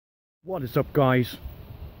What is up, guys?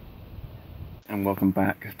 And welcome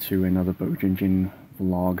back to another Bojinjin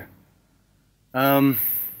vlog. How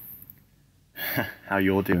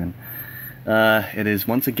you all doing? It is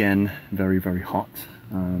once again very hot.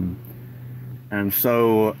 And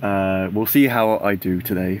so we'll see how I do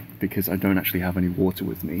today, because I don't actually have any water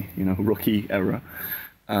with me, you know, rookie error.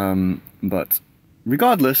 But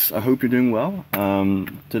regardless, I hope you're doing well.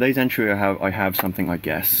 Today's entry I have something, I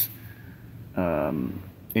guess,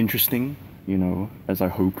 interesting, you know, as I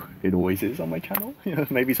hope it always is on my channel. You know,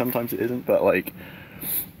 maybe sometimes it isn't, but like,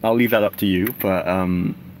 I'll leave that up to you. But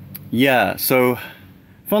yeah, so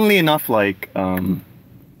funnily enough, like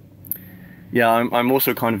yeah, I'm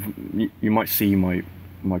also kind of, you might see my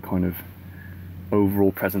kind of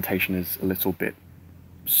overall presentation is a little bit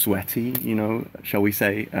sweaty, you know, shall we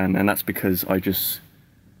say, and that's because I just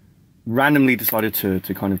randomly decided to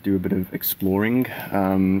kind of do a bit of exploring.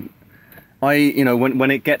 You know, when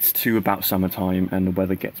it gets to about summertime and the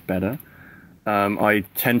weather gets better, I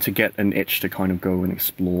tend to get an itch to kind of go and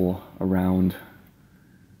explore around,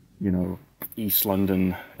 you know, East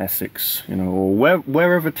London, Essex, you know, or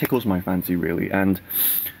wherever tickles my fancy, really. And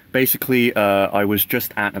basically, I was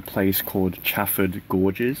just at a place called Chafford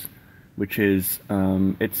Gorges, which is,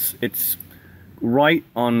 it's right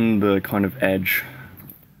on the kind of edge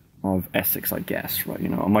of Essex, I guess, right? You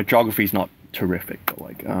know, my geography's not terrific, but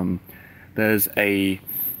like, there's a,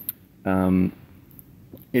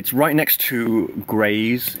 it's right next to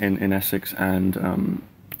Grays in Essex, and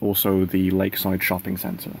also the Lakeside Shopping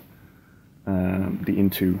Centre, the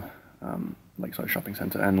Into Lakeside Shopping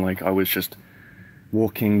Centre. And like, I was just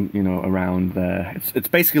walking, you know, around there. It's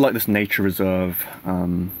basically like this nature reserve,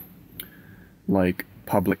 like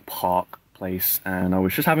public park place, and I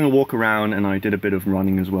was just having a walk around, and I did a bit of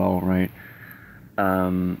running as well, right?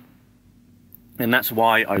 And that's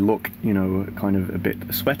why I look, you know, kind of a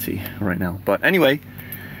bit sweaty right now. But anyway,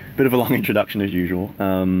 bit of a long introduction as usual.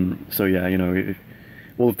 So yeah, you know,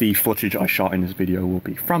 all of the footage I shot in this video will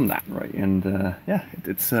be from that, right? And yeah,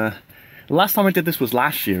 it's the last time I did this was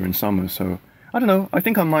last year in summer, so I don't know, I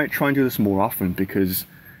think I might try and do this more often, because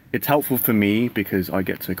it's helpful for me, because I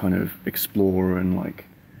get to kind of explore and like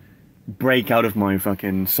break out of my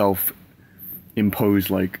fucking self-imposed,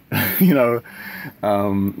 like, you know,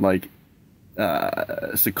 like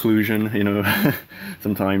seclusion, you know,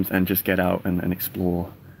 sometimes, and just get out and explore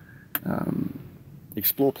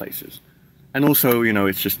places. And also, you know,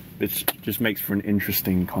 it just makes for an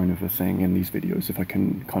interesting kind of a thing in these videos, if I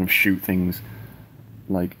can kind of shoot things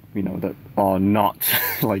like, you know, that are not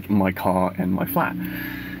like my car and my flat.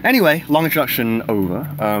 Anyway, long introduction over.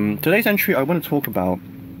 Today's entry, I want to talk about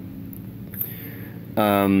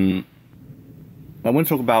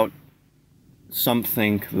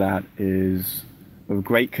something that is of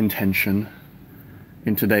great contention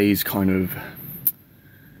in today's kind of,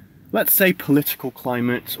 let's say, political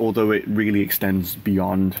climate, although it really extends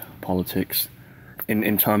beyond politics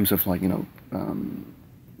in terms of, like, you know,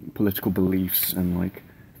 political beliefs and like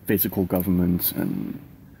physical government and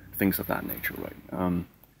things of that nature, right?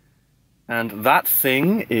 And that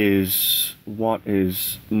thing is what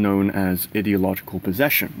is known as ideological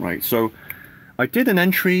possession, right? So I did an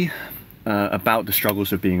entry about the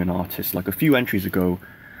struggles of being an artist like a few entries ago,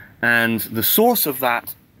 and the source of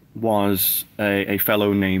that was a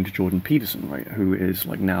fellow named Jordan Peterson, right, who is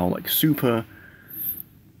like now like super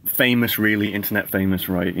famous, really internet famous,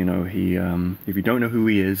 right? You know, he if you don't know who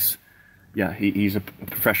he is, yeah, he's a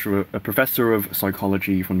professor of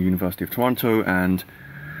psychology from the University of Toronto, and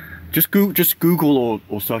just Google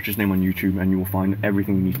or search his name on YouTube and you will find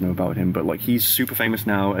everything you need to know about him. But like, he's super famous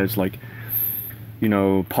now as, like, you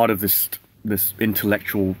know, part of this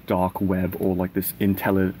intellectual dark web, or like this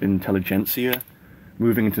intelligentsia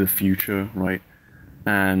moving into the future, right?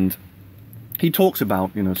 And he talks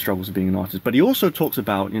about, you know, struggles of being an artist, but he also talks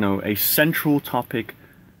about, you know, a central topic,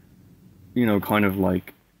 you know, kind of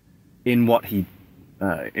like in what he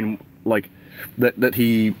in like that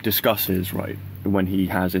he discusses, right, when he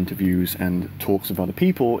has interviews and talks of other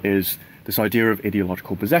people, is this idea of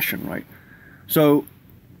ideological possession, right? So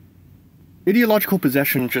ideological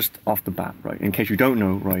possession, just off the bat, right, in case you don't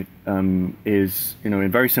know, right, is, you know,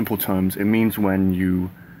 in very simple terms, it means when you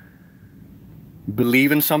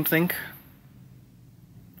believe in something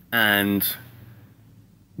and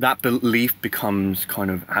that belief becomes kind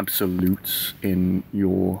of absolute in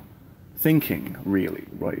your thinking, really,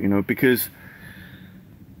 right? You know, because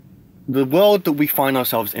the world that we find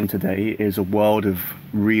ourselves in today is a world of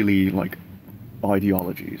really, like,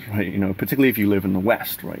 ideologies, right? You know, particularly if you live in the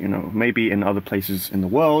West, right? You know, maybe in other places in the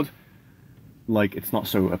world, like it's not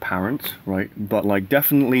so apparent, right? But like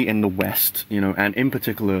definitely in the West, you know, and in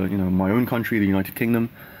particular, you know, my own country, the United Kingdom,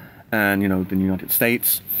 and you know, the United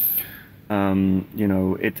States, you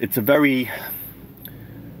know, it's a very,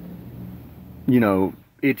 you know,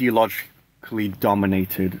 ideologically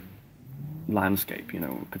dominated landscape, you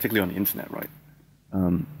know, particularly on the internet, right?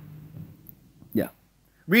 Yeah,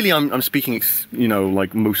 really, I'm speaking, you know,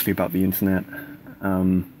 like mostly about the internet,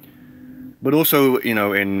 but also, you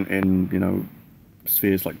know, in you know,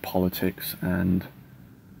 spheres like politics and,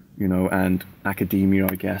 you know, and academia,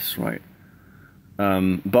 I guess, right?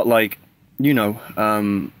 But like, you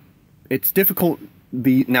know, it's difficult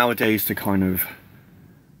nowadays to kind of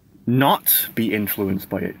not be influenced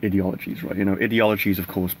by ideologies, right? You know, ideologies, of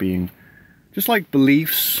course, being just like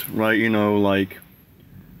beliefs, right? You know, like,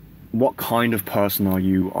 what kind of person are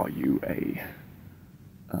you? Are you a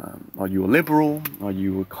liberal? Are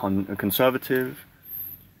you a conservative?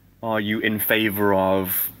 Are you in favor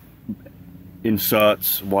of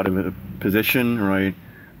inserts whatever position, right?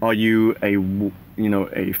 Are you a, you know,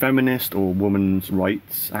 a feminist or women's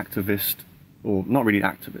rights activist, or not really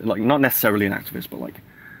activist, like not necessarily an activist, but like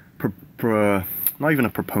not even a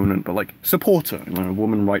proponent, but like supporter, you know, a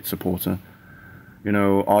woman rights supporter. You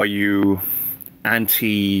know, are you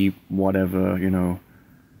anti whatever, you know,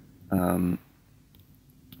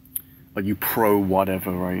 are you pro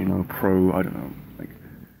whatever, right? You know, pro, I don't know, like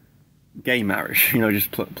gay marriage, you know,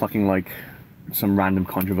 just plucking like some random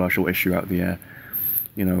controversial issue out of the air,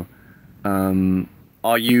 you know.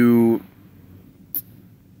 Are you,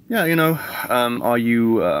 yeah, you know, are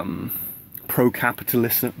you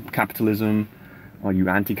pro-capitalism? Are you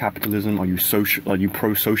anti-capitalism? Are you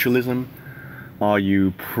pro-socialism? Are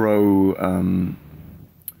you pro,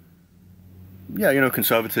 yeah, you know,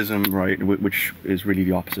 conservatism, right? Which is really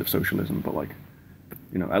the opposite of socialism, but like,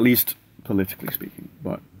 you know, at least politically speaking.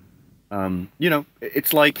 But, you know,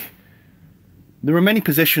 it's like, there are many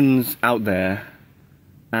positions out there,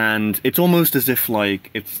 and it's almost as if like,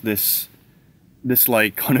 it's this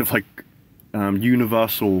like, kind of like,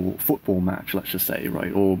 universal football match, let's just say,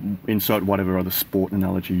 right? Or insert whatever other sport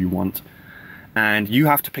analogy you want. And you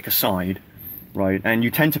have to pick a side, right? And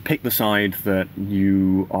you tend to pick the side that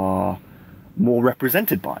you are more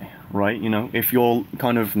represented by, right? You know, if you're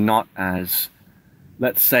kind of not as,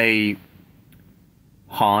 let's say,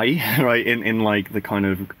 high, right, in like the kind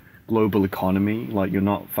of global economy, like you're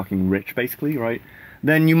not fucking rich, basically, right?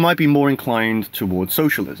 Then you might be more inclined towards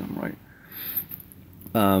socialism, right?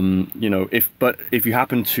 You know, if you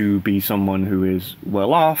happen to be someone who is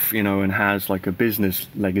well off, you know, and has like a business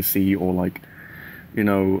legacy, or like, you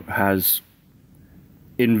know, has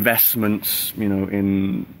investments, you know,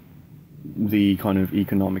 in the kind of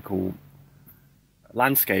economical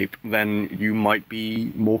landscape, then you might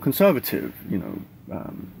be more conservative, you know,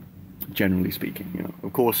 generally speaking. You know,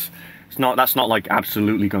 of course, that's not like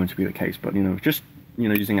absolutely going to be the case, but you know, just, you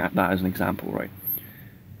know, using that as an example, right?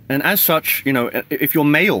 And as such, you know, if you're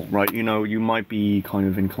male, right, you know, you might be kind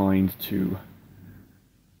of inclined to,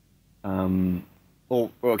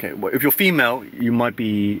 or okay, well, if you're female, you might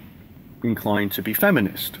be inclined to be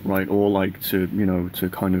feminist, right, or like to, you know, to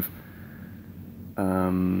kind of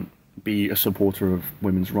be a supporter of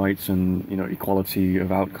women's rights and, you know, equality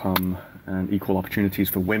of outcome and equal opportunities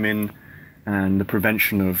for women, and the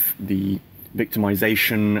prevention of the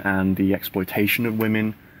victimization and the exploitation of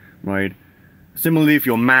women, right? Similarly, if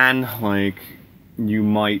you're a man, like, you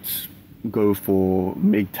might go for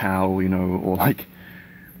MGTOW, you know, or like,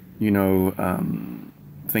 you know,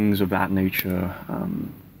 things of that nature,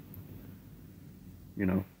 you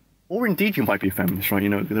know, or indeed you might be a feminist, right? You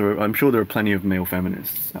know, I'm sure there are plenty of male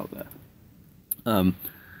feminists out there.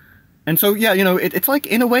 And so, yeah, you know, it's like,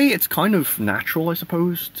 in a way, it's kind of natural, I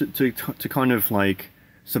suppose, to kind of like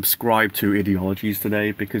subscribe to ideologies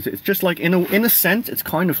today, because it's just like, in a sense, it's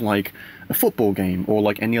kind of like a football game, or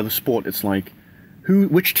like any other sport. It's like,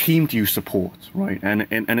 which team do you support, right? And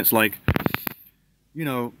it's like, you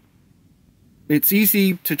know, it's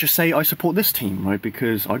easy to just say, I support this team, right?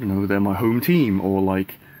 Because, I don't know, they're my home team, or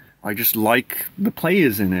like, I just like the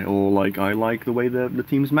players in it, or like, I like the way the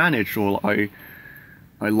team's managed, or I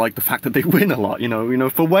like the fact that they win a lot, you know,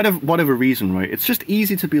 for whatever reason, right? It's just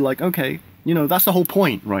easy to be like, okay, you know, that's the whole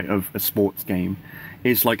point, right, of a sports game,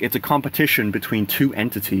 is like, it's a competition between two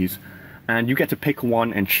entities, and you get to pick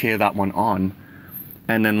one and cheer that one on,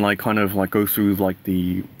 and then like kind of like go through like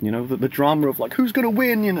the, you know, the drama of like, who's gonna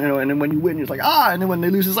win, you know, and then when you win, it's like, ah, and then when they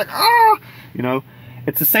lose, it's like, ah, you know,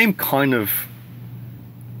 it's the same kind of,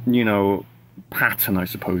 you know, pattern, I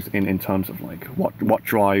suppose, in terms of like what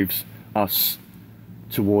drives us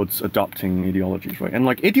towards adopting ideologies, right? And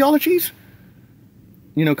like, ideologies,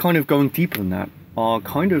 you know, kind of going deeper than that, are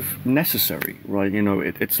kind of necessary, right? You know,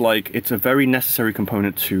 it's like, it's a very necessary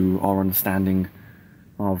component to our understanding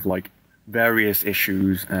of like various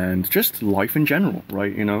issues and just life in general,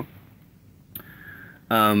 right? You know,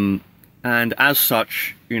 and as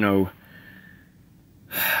such, you know,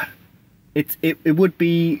 it would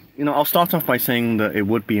be, you know, I'll start off by saying that it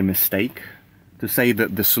would be a mistake to say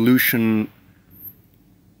that the solution,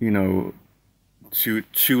 you know,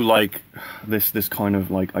 to like this kind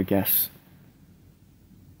of like, I guess,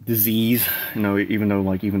 disease, you know, even though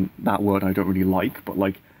like even that word I don't really like, but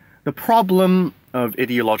like the problem of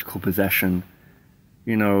ideological possession,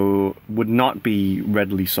 you know, would not be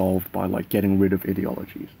readily solved by like getting rid of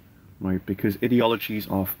ideologies, right? Because ideologies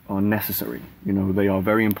are necessary, you know, they are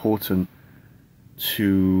very important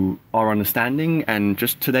to our understanding and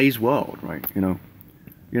just today's world, right? You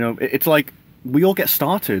know, it's like we all get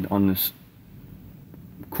started on this,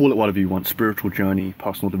 call it whatever you want, spiritual journey,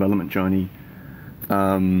 personal development journey,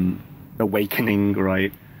 awakening,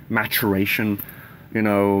 right? Maturation, you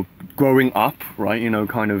know, growing up, right? You know,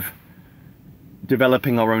 kind of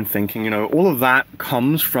developing our own thinking, you know, all of that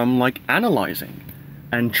comes from like analyzing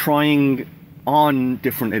and trying on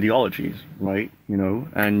different ideologies, right? You know,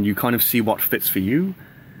 and you kind of see what fits for you.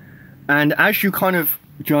 And as you kind of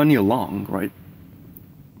journey along, right?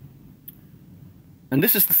 And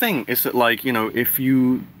this is the thing, is that like, you know, if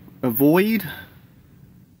you avoid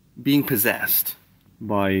being possessed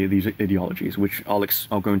by these ideologies, which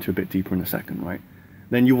I'll go into a bit deeper in a second, right?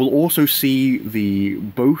 Then you will also see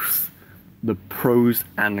both the pros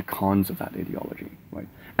and the cons of that ideology, right?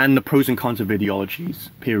 And the pros and cons of ideologies,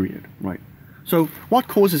 period, right? So what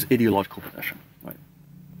causes ideological possession, right?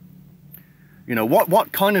 You know,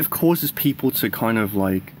 what kind of causes people to kind of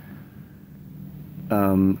like,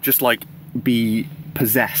 just like be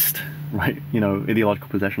possessed, right? You know, ideological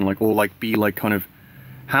possession, like, or like be like kind of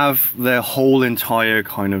have their whole entire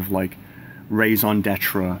kind of like raison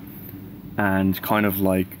d'etre and kind of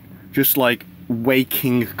like just like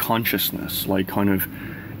waking consciousness, like kind of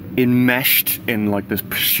enmeshed in like this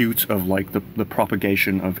pursuit of like the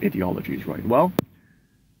propagation of ideologies, right? Well,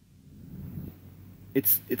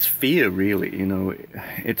 it's fear, really, you know.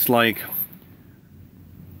 It's like,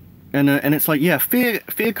 and it's like, yeah, fear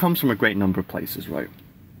comes from a great number of places, right?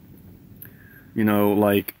 You know,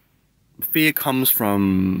 like fear comes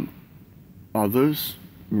from others,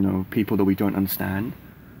 you know, people that we don't understand.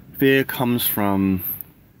 Fear comes from,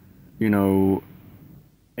 you know,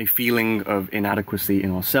 a feeling of inadequacy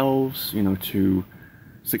in ourselves, you know, to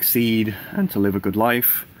succeed and to live a good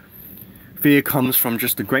life. Fear comes from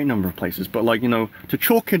just a great number of places, but like, you know, to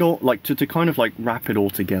chalk it all, like to kind of like wrap it all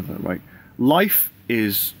together, right? Life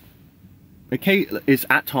is, okay, is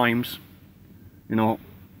at times, you know,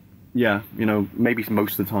 yeah, you know, maybe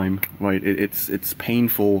most of the time, right? It's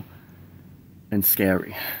painful and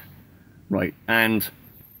scary, right? And,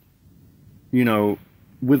 you know,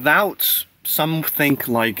 without something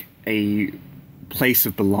like a place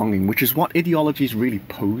of belonging, which is what ideologies really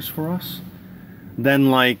pose for us, then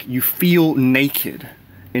like you feel naked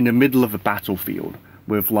in the middle of a battlefield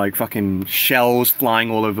with like fucking shells flying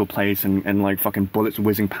all over the place and like fucking bullets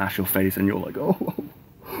whizzing past your face, and you're like, oh,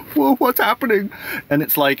 whoa, what's happening? And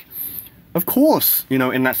it's like, of course, you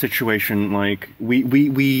know, in that situation, like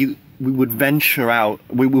we would venture out,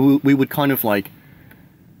 we would kind of like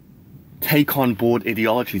take on board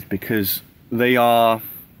ideologies because they are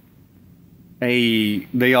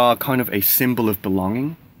kind of a symbol of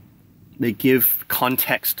belonging. They give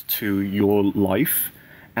context to your life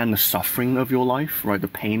and the suffering of your life, right? The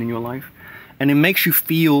pain in your life. And it makes you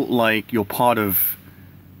feel like you're part of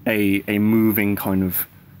a moving kind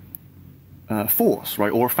of force,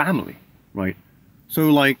 right? Or a family, right?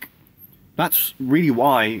 So like, that's really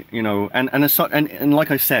why, you know, and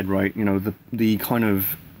like I said, right, you know, the kind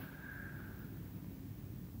of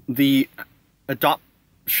the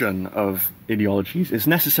adoption of ideologies is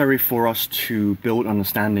necessary for us to build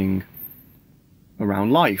understanding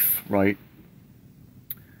around life, right?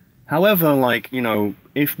 However, like, you know,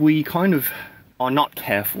 if we kind of are not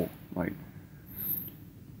careful, right,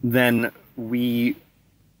 then we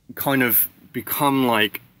kind of become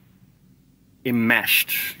like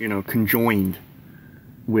enmeshed, you know, conjoined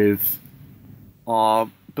with our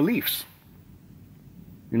beliefs,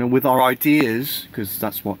 you know, with our ideas, because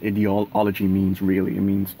that's what ideology means, really. It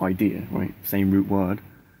means idea, right? Same root word.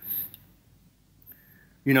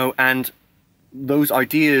 You know, and those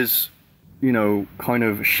ideas, you know, kind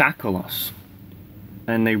of shackle us,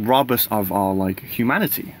 and they rob us of our like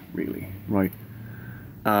humanity, really, right?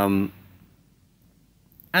 And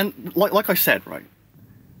like I said, right,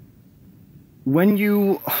 when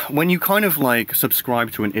you kind of like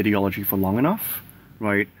subscribe to an ideology for long enough,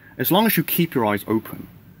 right? As long as you keep your eyes open,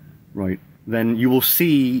 right, then you will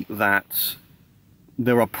see that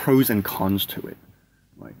there are pros and cons to it,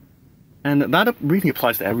 right? And that really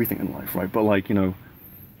applies to everything in life, right? But like, you know,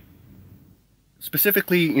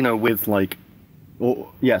 specifically, you know, with like,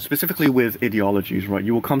 or yeah, specifically with ideologies, right?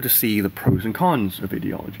 You will come to see the pros and cons of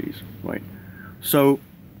ideologies, right? So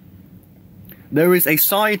there is a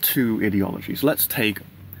side to ideologies. Let's take,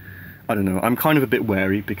 I don't know, I'm kind of a bit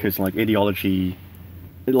wary because like ideology,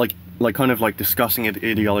 like kind of like discussing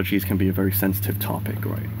ideologies can be a very sensitive topic,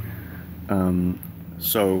 right?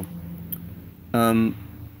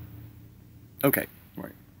 Okay,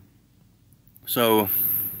 right. So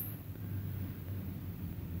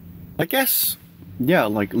I guess, yeah,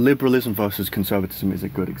 like liberalism versus conservatism is a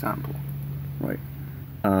good example, right?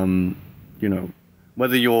 You know,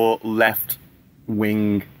 whether you're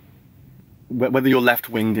left-winged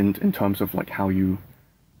in terms of like how you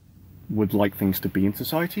would like things to be in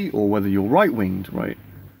society, or whether you're right-winged, right?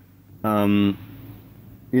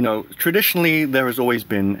 You know, traditionally there has always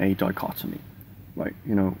been a dichotomy, right?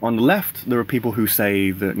 You know, on the left there are people who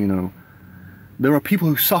say that, you know, there are people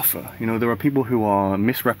who suffer, you know, there are people who are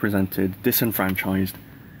misrepresented, disenfranchised,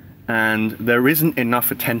 and there isn't enough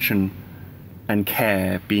attention and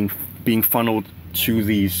care being funneled to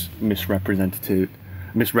these misrepresented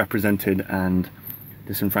and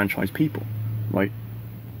disenfranchised people, right?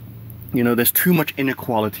 You know, there's too much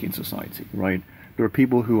inequality in society, right? There are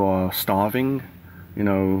people who are starving, you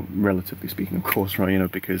know, relatively speaking, of course, right? You know,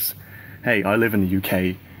 because, hey, I live in the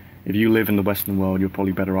UK. If you live in the Western world, you're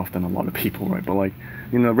probably better off than a lot of people, right? But like,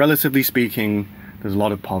 you know, relatively speaking, there's a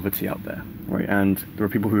lot of poverty out there, right? And there are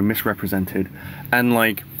people who are misrepresented. And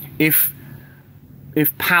like, if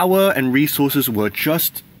power and resources were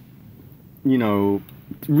just, you know,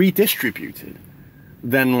 redistributed,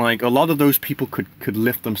 then like a lot of those people could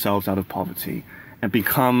lift themselves out of poverty and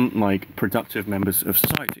become like productive members of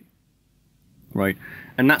society, right?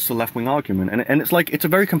 And that's the left-wing argument. And it's like, it's a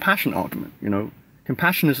very compassionate argument, you know?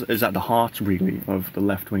 Compassion is at the heart, really, of the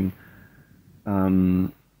left-wing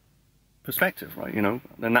perspective, right? You know,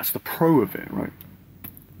 and that's the pro of it, right?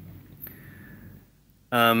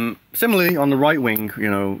 Similarly, on the right wing, you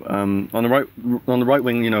know, on the right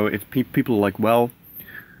wing, you know, it's people are like, well,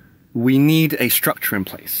 we need a structure in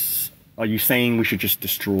place. Are you saying we should just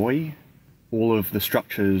destroy all of the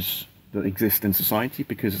structures that exist in society?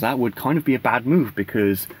 Because that would kind of be a bad move,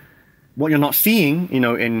 because what you're not seeing, you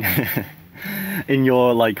know, in in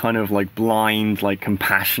your like kind of like blind, like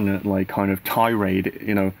compassionate, like kind of tirade,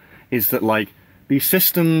 you know, is that like these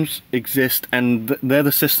systems exist and they're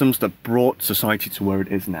the systems that brought society to where it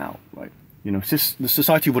is now, right? You know, the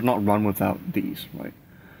society would not run without these, right?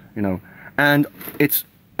 You know, and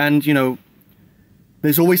you know,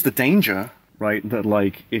 there's always the danger, right, that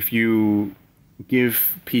like if you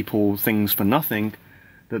give people things for nothing,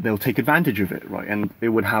 that they'll take advantage of it, right? And it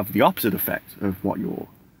would have the opposite effect of what you're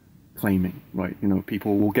claiming, right? You know,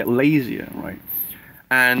 people will get lazier, right?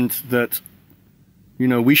 And that, you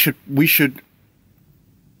know, we should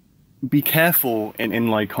be careful in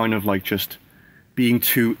like kind of like just being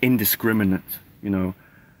too indiscriminate, you know?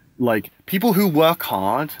 Like, people who work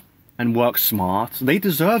hard and work smart, they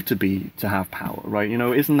deserve to have power, right? You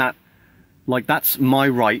know, isn't that, like, that's my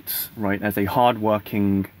right, right, as a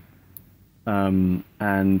hardworking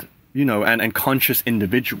and, you know, and conscious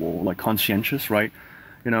individual, like conscientious, right?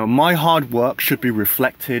 You know, my hard work should be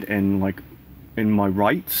reflected in, like, in my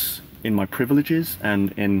rights, in my privileges,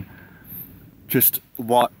 and in just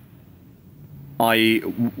what I,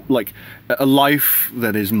 like, a life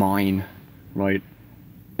that is mine, right?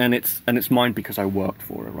 And it's mine because I worked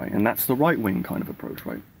for it, right? And that's the right-wing kind of approach,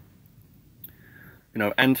 right? You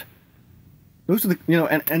know, and those are the, you know,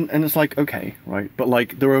 and it's like, okay, right? But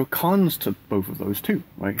like, there are cons to both of those too,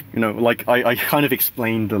 right? You know, like I kind of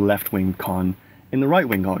explained the left-wing con in the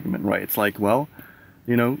right-wing argument, right? It's like, well,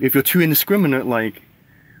 you know, if you're too indiscriminate, like,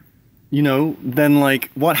 you know, then like,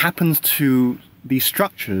 what happens to these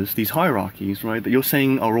structures, these hierarchies, right, that you're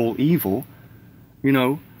saying are all evil, you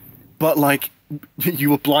know, but like, you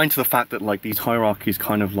were blind to the fact that like these hierarchies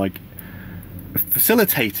kind of like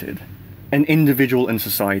facilitated an individual in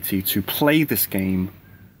society to play this game,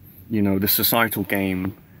 you know, this societal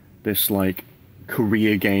game, this like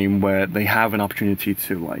career game where they have an opportunity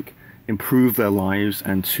to like improve their lives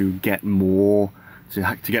and to get more,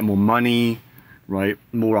 to get more money, right,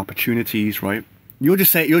 more opportunities, right? You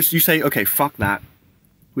say, okay, fuck that.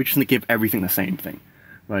 We're just gonna give everything the same thing,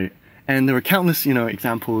 right? And there are countless, you know,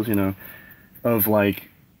 examples, you know, of like,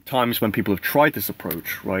 times when people have tried this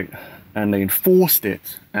approach, right, and they enforced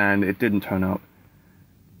it, and it didn't turn out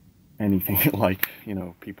anything like, you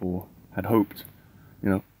know, people had hoped, you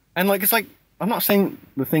know. And like, it's like, I'm not saying,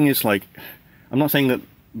 the thing is like, I'm not saying that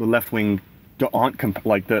the left wing aren't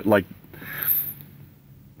like that, like,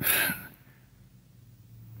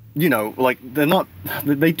 you know, like they're not,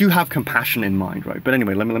 they do have compassion in mind, right? But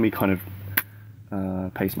anyway, let me kind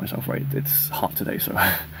of pace myself, right? It's hot today, so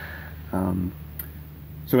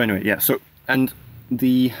so anyway, yeah. So, and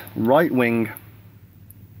the right wing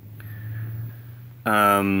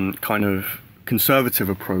kind of conservative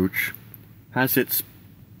approach has its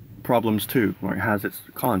problems too, right? It has its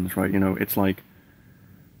cons, right? You know, it's like,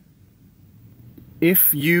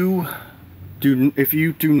 if you do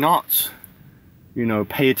not, you know,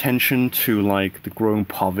 pay attention to like the growing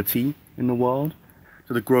poverty in the world,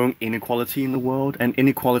 to the growing inequality in the world, and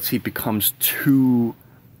inequality becomes too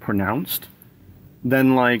pronounced,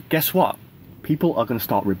 then like, guess what? People are going to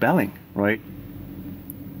start rebelling, right?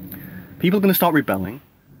 People are going to start rebelling,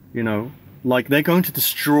 you know, like they're going to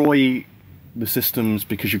destroy the systems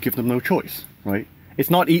because you give them no choice, right?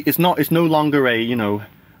 It's no longer a, you know,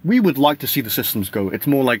 we would like to see the systems go. It's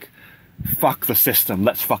more like, fuck the system,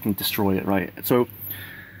 let's fucking destroy it, right? So,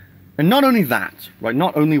 and not only that, right,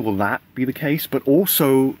 not only will that be the case, but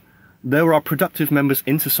also there are productive members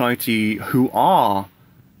in society who are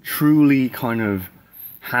truly kind of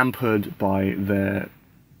hampered by their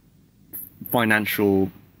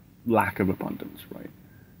financial lack of abundance, right?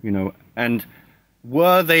 You know, and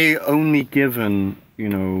were they only given, you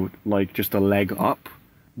know, like just a leg up,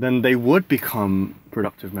 then they would become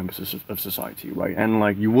productive members of society, right? And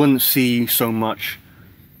like, you wouldn't see so much,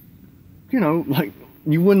 you know, like,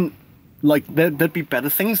 you wouldn't, like, there'd be better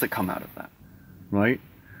things that come out of that, right?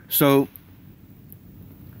 So,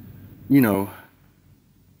 you know,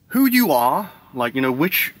 who you are, like, you know,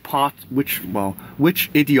 which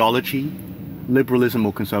ideology, liberalism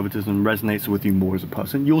or conservatism, resonates with you more as a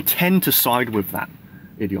person, you'll tend to side with that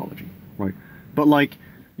ideology, right? But like,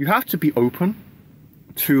 you have to be open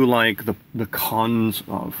to like the cons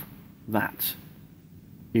of that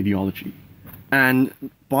ideology, and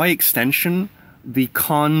by extension the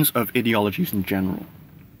cons of ideologies in general,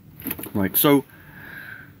 right? So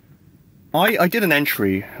I did an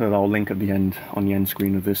entry that I'll link at the end, on the end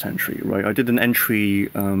screen of this entry, right? I did an entry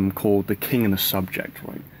called The King and the Subject,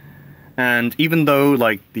 right? And even though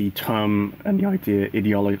like the term and the idea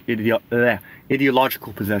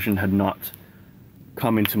ideological possession had not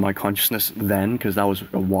come into my consciousness then, because that was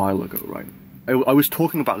a while ago, right? I was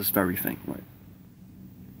talking about this very thing, right?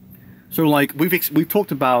 So like, we've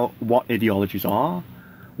talked about what ideologies are,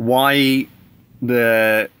 why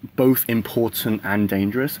they're both important and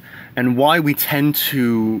dangerous, and why we tend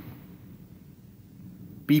to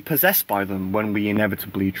be possessed by them when we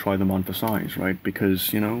inevitably try them on for size, right?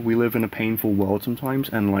 Because, you know, we live in a painful world sometimes,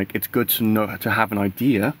 and like, it's good to know, to have an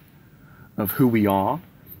idea of who we are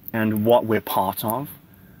and what we're part of,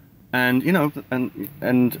 and, you know,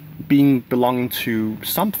 and belonging to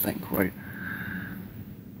something, right?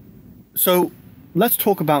 So let's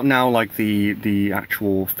talk about now like the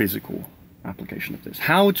actual physical application of this.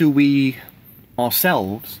 How do we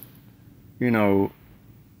ourselves, you know,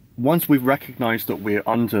 once we've recognized that we're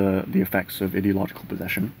under the effects of ideological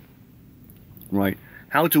possession, right,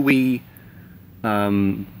 how do we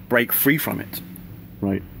break free from it,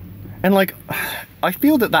 right? And like, I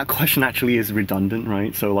feel that question actually is redundant,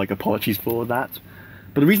 right? So like, apologies for that.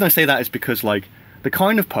 But the reason I say that is because like, the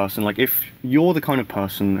kind of person, like, if you're the kind of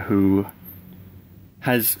person who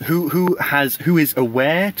is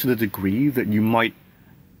aware to the degree that you might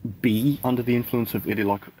be under the influence of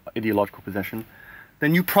ideological possession,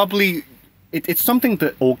 then you probably, it's something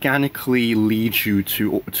that organically leads you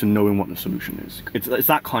to knowing what the solution is. It's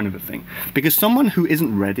that kind of a thing. Because someone who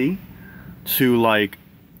isn't ready to like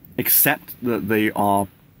accept that they are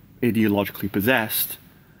ideologically possessed,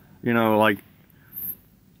 you know, like,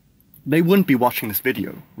 they wouldn't be watching this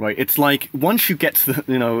video, right? It's like, once you get to the,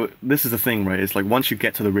 you know, this is the thing, right? It's like, once you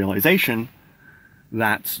get to the realization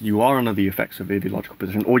that you are under the effects of ideological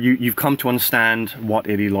possession, or you've come to understand what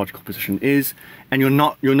ideological possession is, and you're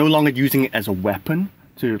no longer using it as a weapon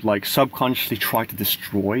to like subconsciously try to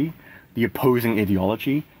destroy the opposing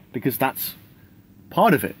ideology, because that's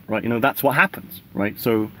part of it, right? You know, that's what happens, right?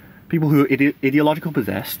 So people who are ideological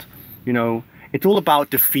possessed, you know, it's all about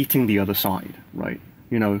defeating the other side, right?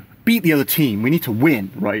 You know, beat the other team, we need to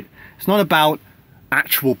win, right? It's not about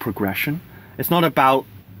actual progression. It's not about,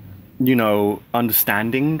 you know,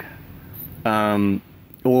 understanding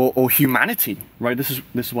or humanity, right? This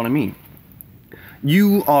is what I mean.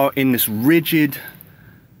 You are in this rigid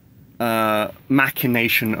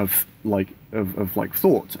machination of like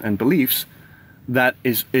thought and beliefs that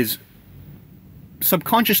is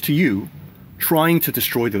subconscious to you, trying to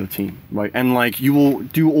destroy the team, right? And like you will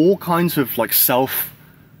do all kinds of like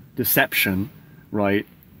self-deception, right,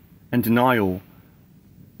 and denial,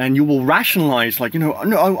 and you will rationalize like, you know,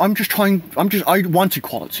 no, I want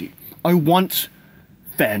equality, I want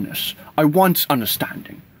fairness, I want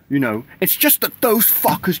understanding, you know, it's just that those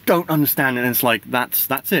fuckers don't understand, and it's like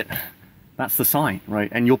that's it, that's the sign, right?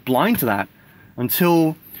 And you're blind to that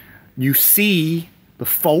until you see the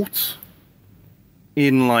fault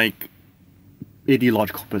in like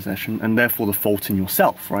ideological possession, and therefore the fault in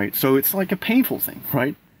yourself, right? So it's like a painful thing,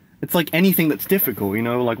 right? It's like anything that's difficult, you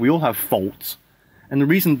know, like we all have faults, and the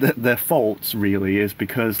reason that they're faults really is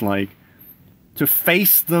because like to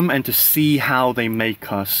face them and to see how they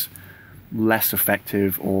make us less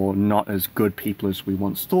effective or not as good people as we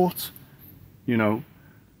once thought, you know,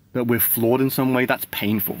 that we're flawed in some way, that's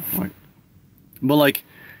painful, right? But like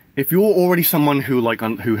if you're already someone who like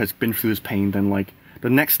who has been through this pain, then like the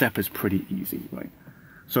next step is pretty easy, right?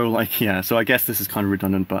 So like, yeah, so I guess this is kind of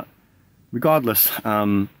redundant, but regardless,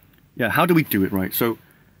 yeah, how do we do it, right? So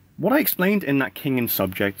what I explained in that king and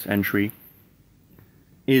subject entry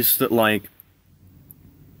is that like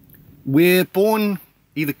we're born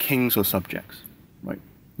either kings or subjects, right?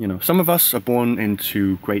 You know, some of us are born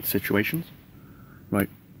into great situations, right?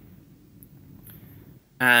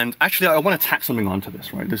 And actually I want to tack something onto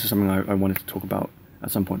this, right? This is something I wanted to talk about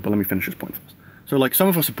at some point, but let me finish this point first. So like some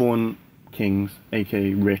of us are born kings,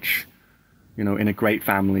 aka rich, you know, in a great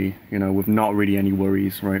family, you know, with not really any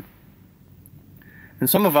worries, right? And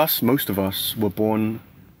some of us, most of us, were born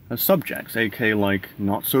as subjects, aka like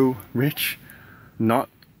not so rich, not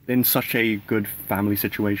in such a good family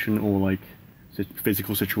situation or like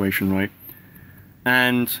physical situation, right?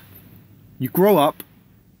 And you grow up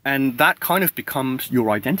and that kind of becomes your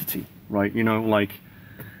identity, right? You know, like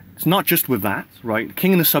it's not just with that, right?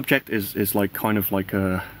 King and the subject is like kind of like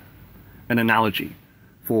an analogy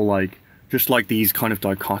for like just like these kind of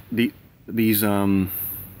these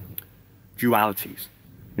dualities,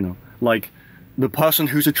 you know, like the person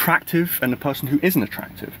who's attractive and the person who isn't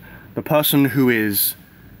attractive, the person who is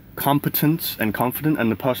competent and confident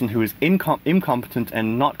and the person who is incompetent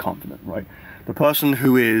and not confident, right? The person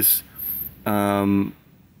who is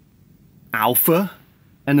alpha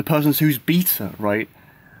and the person who's beta, right?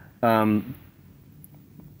 You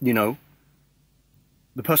know,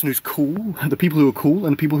 the person who's cool, the people who are cool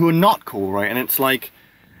and the people who are not cool, right? And it's like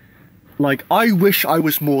I wish I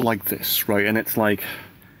was more like this, right? And it's like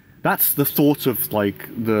that's the thought of like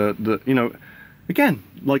the you know, again,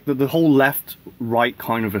 like the whole left right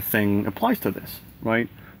kind of a thing applies to this, right?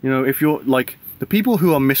 You know, if you're like the people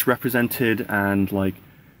who are misrepresented and like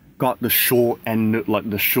got the short end, like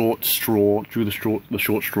the short straw, drew the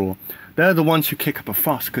short straw, they're the ones who kick up a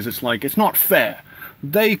fuss because it's like it's not fair.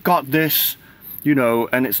 They got this, you know,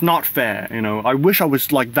 and it's not fair, you know. I wish I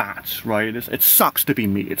was like that, right? It sucks to be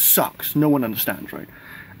me. It sucks. No one understands, right?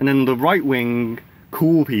 And then the right wing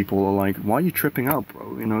cool people are like, why are you tripping out,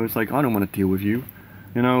 bro? You know, it's like, I don't want to deal with you.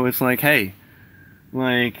 You know, it's like, hey,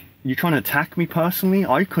 like, you trying to attack me personally?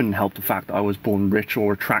 I couldn't help the fact that I was born rich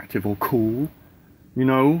or attractive or cool. You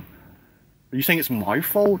know? Are you saying it's my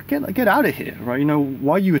fault? Get out of here, right? You know,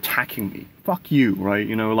 why are you attacking me? Fuck you, right?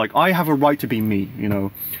 You know, like, I have a right to be me, you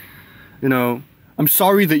know? You know, I'm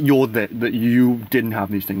sorry that that you didn't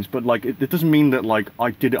have these things, but like, it doesn't mean that like,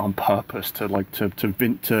 I did it on purpose to like, to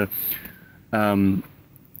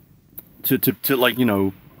like, you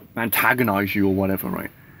know, antagonize you or whatever,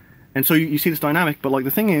 right? And so you see this dynamic, but like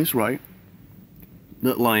the thing is, right,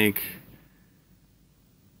 that like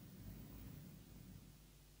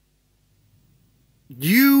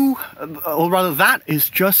you, or rather that is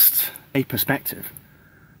just a perspective.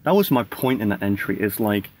 That was my point in that entry, is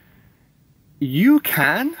like you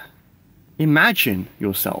can imagine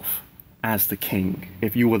yourself as the king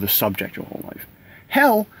if you were the subject your whole life.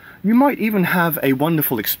 Hell, you might even have a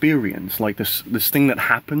wonderful experience, like this thing that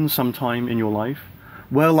happens sometime in your life,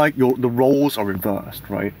 where like the roles are reversed,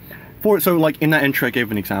 right? So like in that entry, I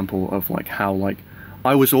gave an example of like how like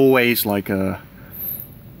I was always like a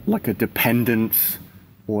dependent,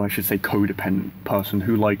 or I should say codependent person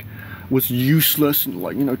who like was useless and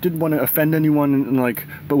like, you know, didn't want to offend anyone and like,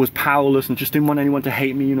 but was powerless and just didn't want anyone to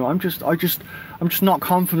hate me. You know, I'm just not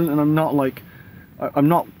confident, and I'm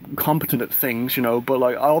not competent at things, you know, but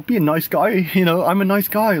like I'll be a nice guy, you know, I'm a nice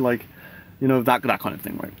guy, like, you know, that kind of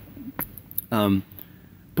thing, right?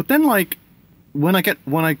 But then like when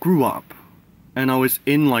I grew up and I was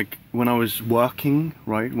in like, when I was working,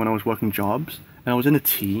 right, when I was working jobs and I was in a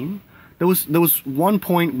team, there was one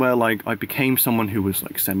point where like I became someone who was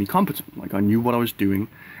like semi-competent. Like I knew what I was doing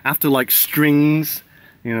after like strings,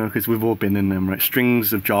 you know, because we've all been in them, right?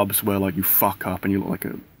 Strings of jobs where like you fuck up and you look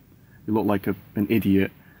like an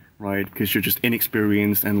idiot, right? Because you're just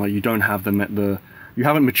inexperienced and like you don't have you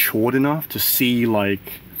haven't matured enough to see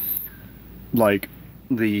like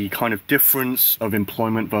the kind of difference of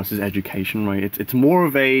employment versus education, right? It's more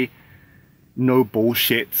of a no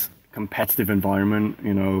bullshit competitive environment,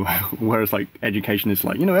 you know, whereas like education is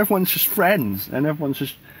like, you know, everyone's just friends and everyone's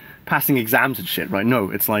just passing exams and shit, right? No,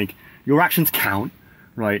 it's like your actions count,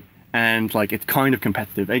 right? And like it's kind of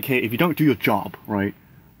competitive, aka if you don't do your job, right,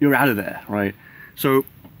 you're out of there, right? So,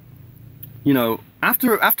 you know,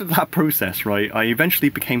 after that process, right, I eventually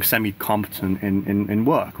became semi-competent in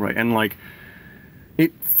work, right? And like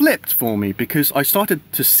it flipped for me because I started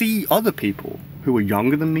to see other people who were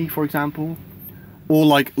younger than me, for example, or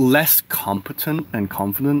like less competent and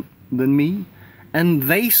confident than me, and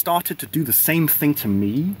they started to do the same thing to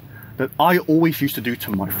me that I always used to do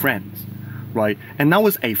to my friends, right? And that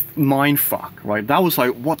was a mind fuck, right? That was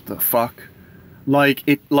like, what the fuck?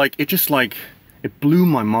 It blew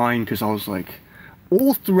my mind, because I was like,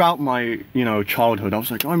 all throughout my, you know, childhood, I was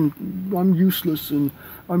like, I'm useless and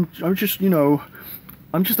I'm just, you know,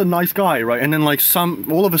 I'm just a nice guy, right? And then like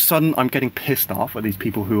all of a sudden I'm getting pissed off at these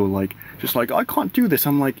people who are like, just like, I can't do this.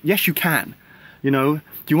 I'm like, yes, you can. You know, do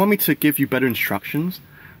you want me to give you better instructions?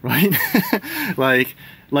 Right? like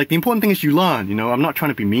the important thing is you learn, you know, I'm not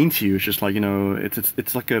trying to be mean to you. It's just like, you know,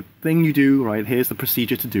 it's like a thing you do, right? Here's the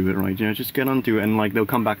procedure to do it, right? You know, just get on, do it. And like, they'll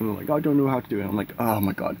come back and they're like, I don't know how to do it. I'm like, oh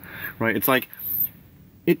my God, right? It's like,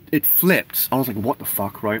 it flipped. I was like, what the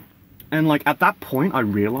fuck, right? And like, at that point, I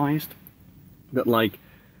realized that like,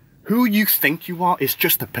 who you think you are is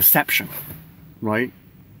just a perception, right?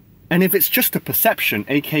 And if it's just a perception,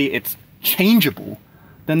 aka it's changeable,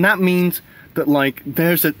 then that means that like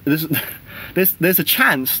there's a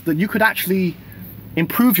chance that you could actually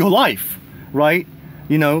improve your life, right?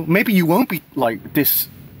 You know, maybe you won't be like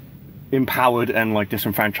disempowered and like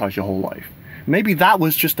disenfranchised your whole life. Maybe that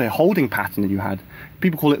was just a holding pattern that you had.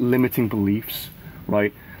 People call it limiting beliefs,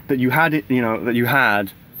 right? That you had it, you know, that you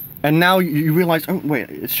had. And now you realize, oh wait,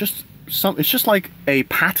 it's just like a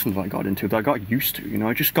pattern that I got into, that I got used to, you know.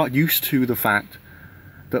 I just got used to the fact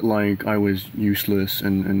that like I was useless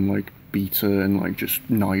and like beta and like just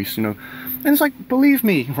nice, you know. And it's like, believe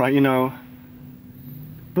me, right, you know,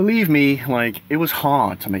 believe me, like it was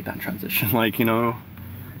hard to make that transition. Like, you know,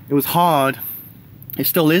 it was hard. It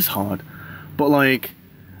still is hard. But like,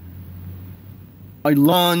 I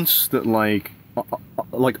learned that like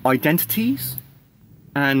identities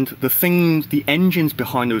and the engines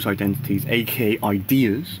behind those identities, aka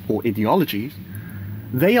ideas or ideologies,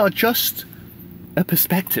 they are just a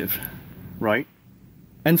perspective, right?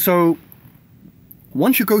 And so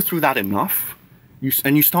once you go through that enough, you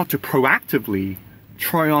start to proactively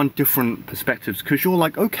try on different perspectives, because you're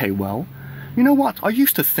like, okay, well, you know what? I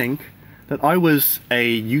used to think that I was a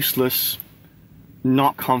useless,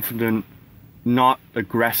 not confident, not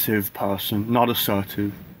aggressive person, not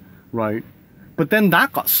assertive, right? But then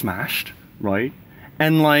that got smashed, right?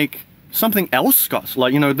 And like something else got,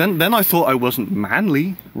 like, you know, then I thought I wasn't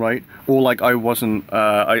manly, right? Or like I wasn't,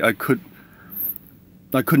 I couldn't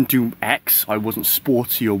do X, I wasn't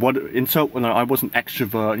sporty, or what, I wasn't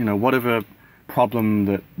extrovert, you know, whatever problem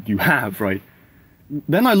that you have, right?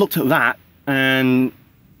 Then I looked at that, and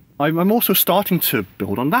I'm also starting to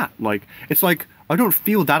build on that. Like, it's like, I don't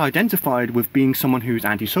feel that identified with being someone who's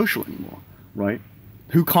antisocial anymore, right?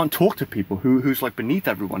 Who can't talk to people, who's like beneath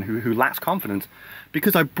everyone, who lacks confidence.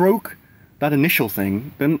 Because I broke that initial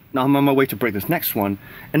thing, then I'm on my way to break this next one.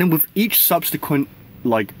 And then with each subsequent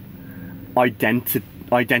like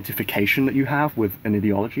identification that you have with an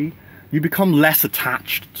ideology, you become less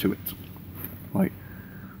attached to it, right?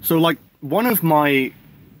 So like, one of my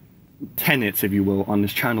tenets, if you will, on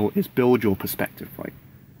this channel is build your perspective, right?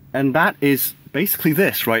 And that is basically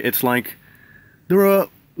this, right? It's like, there are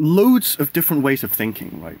loads of different ways of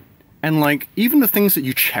thinking, right? And like, even the things that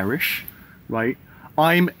you cherish, right?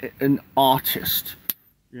 I'm an artist,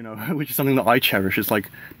 you know, which is something that I cherish. It's like,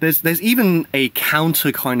 there's even a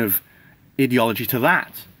counter kind of ideology to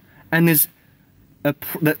that. And there's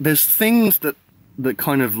things that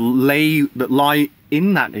kind of lie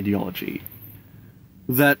in that ideology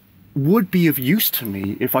that would be of use to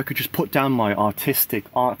me if I could just put down my artistic,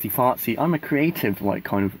 artsy-fartsy, I'm a creative, like,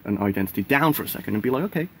 kind of an identity down for a second and be like,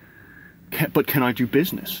 okay, but can I do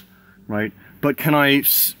business, right? But can I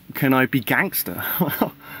be gangster?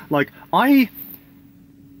 Like, I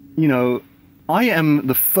am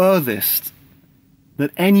the furthest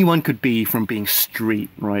that anyone could be from being street,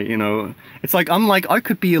 right? You know, it's like, I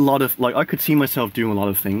could be a lot of, like, I could see myself doing a lot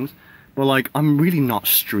of things, but like, I'm really not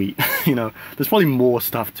street, you know? There's probably more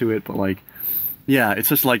stuff to it, but like, yeah, it's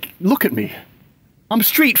just like, look at me. I'm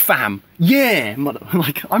street fam. Yeah,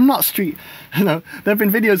 like, I'm not street, you know? There have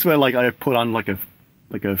been videos where like I put on like a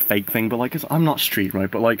fake thing, but like, I'm not street, right?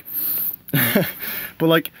 But like, but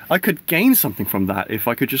like, I could gain something from that if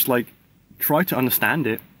I could just like try to understand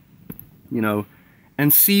it, you know,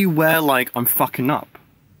 and see where like I'm fucking up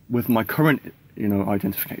with my current, you know,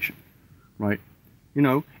 identification, right? You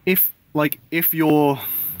know, if you're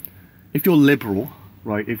liberal,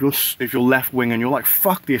 right? If you're left wing and you're like,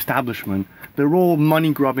 fuck the establishment, they're all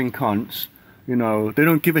money grubbing cunts, you know, they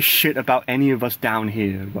don't give a shit about any of us down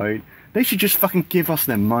here, right? They should just fucking give us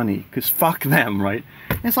their money, because fuck them, right?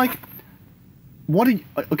 And it's like, what are you,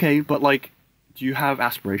 okay, but like, do you have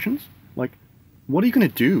aspirations? Like, what are you gonna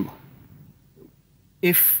do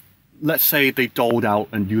if, let's say, they doled out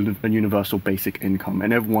a universal basic income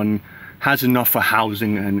and everyone has enough for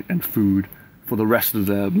housing and food for the rest of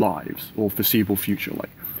their lives or foreseeable future? Like,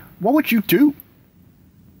 what would you do?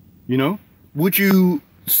 You know, would you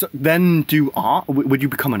then do art? Would you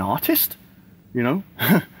become an artist? You know,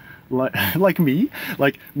 like me?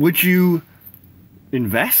 Like, would you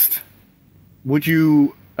invest? Would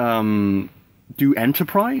you do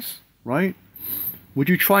enterprise, right? Would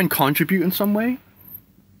you try and contribute in some way?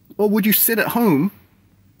 Or would you sit at home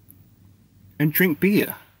and drink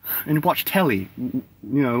beer and watch telly, you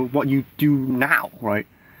know, what you do now, right?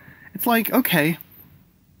 It's like, okay,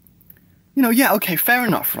 you know, yeah, okay, fair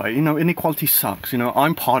enough, right? You know, inequality sucks, you know,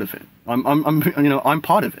 I'm part of it. You know, I'm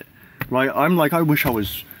part of it, right? I'm like, I wish I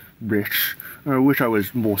was rich, or I wish I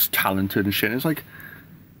was more talented and shit. It's like,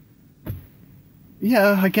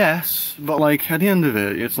 yeah, I guess, but like, at the end of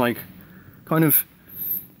it, it's like, kind of,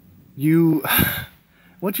 you...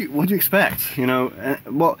 What do you expect, you know?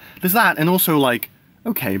 Well, there's that, and also like,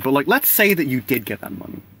 okay, but like, let's say that you did get that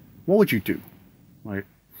money. What would you do? Like,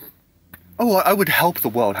 oh, I would help the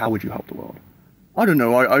world. How would you help the world? I don't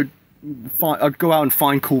know. I'd go out and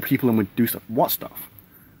find cool people and would do stuff. What stuff?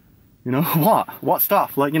 You know, what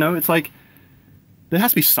stuff? Like, you know, it's like, there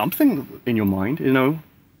has to be something in your mind, you know?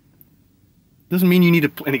 Doesn't mean you need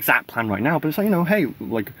an exact plan right now, but it's like, you know, hey,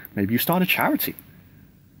 like, maybe you start a charity.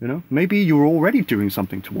 You know, maybe you're already doing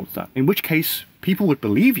something towards that, in which case people would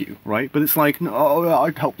believe you, right? But it's like, no,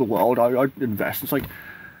 I'd help the world, I'd invest. It's like,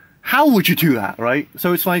 how would you do that, right?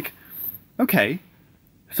 So it's like, okay,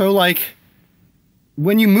 so like,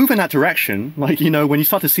 when you move in that direction, like, you know, when you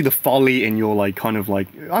start to see the folly in your like, kind of like,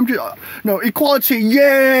 I'm just, no, equality,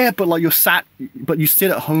 yeah, but like but you sit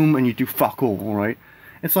at home and you do fuck all, right?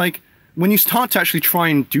 It's like, when you start to actually try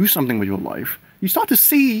and do something with your life, you start to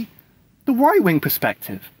see the right-wing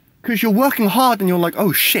perspective, because you're working hard and you're like,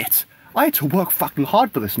 oh shit, I had to work fucking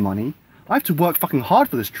hard for this money, I have to work fucking hard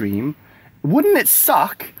for this dream. Wouldn't it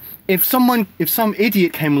suck if some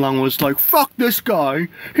idiot came along and was like, fuck this guy,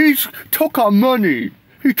 he's took our money,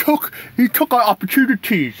 he took our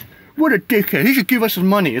opportunities, what a dickhead, he should give us his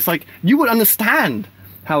money. It's like, you would understand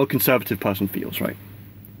how a conservative person feels, right?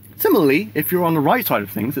 Similarly, if you're on the right side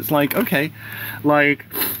of things, it's like, okay, like,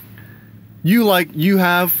 you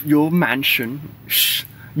have your mansion,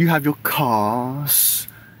 you have your cars,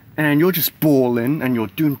 and you're just balling, and you're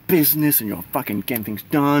doing business, and you're fucking getting things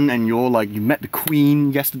done, and you're like, you met the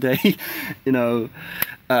Queen yesterday, you know,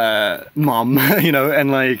 mom, you know,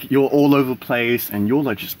 and like, you're all over the place, and you're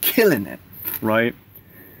like just killing it, right?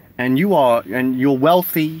 And you're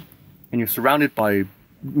wealthy, and you're surrounded by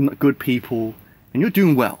good people, and you're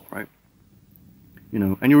doing well, right? You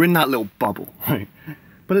know, and you're in that little bubble, right?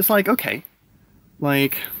 But it's like, okay,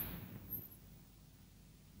 like,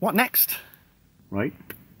 what next, right?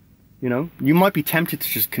 You know, you might be tempted to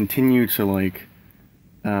just continue to like,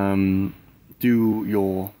 do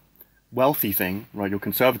your wealthy thing, right, your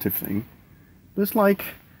conservative thing, but it's like,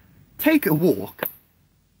 take a walk,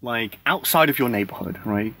 like, outside of your neighborhood,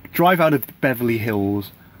 right? Drive out of Beverly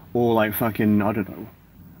Hills, or like fucking, I don't know,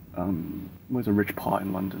 where's a rich part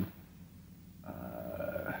in London?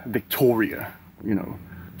 Victoria, you know,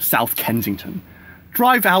 South Kensington.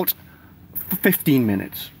 Drive out for 15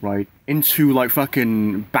 minutes, right, into like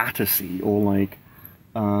fucking Battersea, or like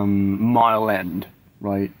Mile End,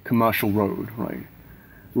 right, Commercial Road, right,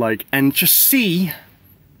 like, and just see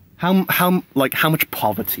how much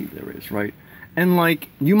poverty there is, right? And like,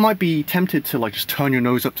 you might be tempted to like just turn your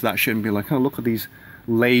nose up to that shit and be like, oh, look at these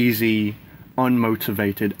lazy,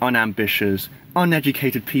 unmotivated, unambitious,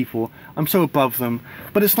 uneducated people, I'm so above them.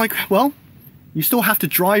 But it's like, well, you still have to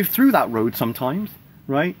drive through that road sometimes,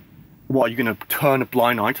 right? What, are you gonna turn a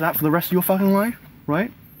blind eye to that for the rest of your fucking life,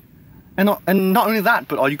 right? And not only that,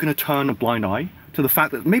 but are you going to turn a blind eye to the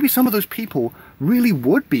fact that maybe some of those people really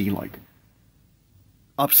would be like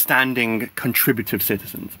upstanding, contributive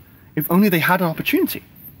citizens if only they had an opportunity?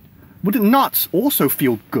 Would it not also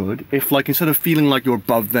feel good if, like, instead of feeling like you're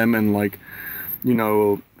above them and like, you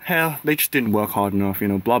know, hell, they just didn't work hard enough, you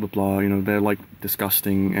know, blah blah blah, you know, they're like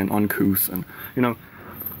disgusting and uncouth, and you know,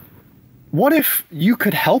 what if you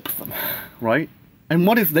could help them, right? And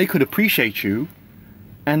what if they could appreciate you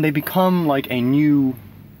and they become like a new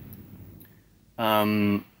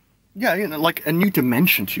yeah, you know, like a new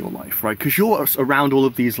dimension to your life, right? Because you're around all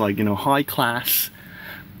of these, like, you know, high class,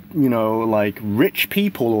 you know, like rich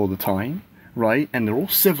people all the time, right? And they're all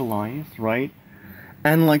civilized, right?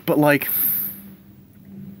 And like, but like,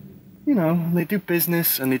 you know, they do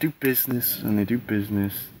business and they do business and they do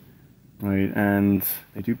business, right? And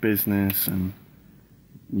they do business, and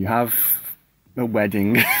you have a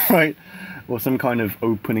wedding, right? Or some kind of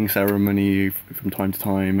opening ceremony from time to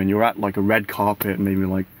time, and you're at like a red carpet maybe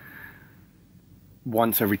like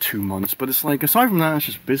once every 2 months. But it's like, aside from that, it's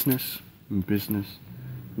just business and business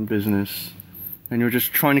and business, and you're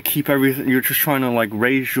just trying to keep everything, you're just trying to like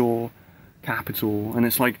raise your capital. And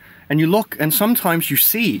it's like, and you look, and sometimes you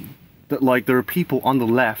see that like there are people on the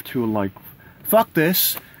left who are like, fuck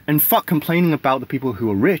this, and fuck complaining about the people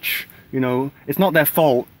who are rich, you know, it's not their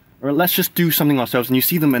fault, or let's just do something ourselves. And you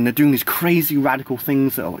see them and they're doing these crazy radical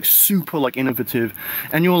things that are like super like innovative,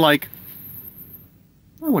 and you're like,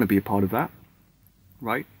 I want to be a part of that,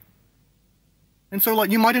 right? And so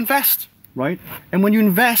like you might invest, right? And when you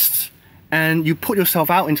invest and you put yourself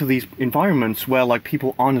out into these environments where like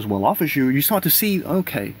people aren't as well off as you, you start to see,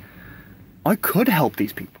 okay, I could help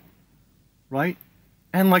these people, right?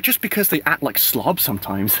 And like, just because they act like slobs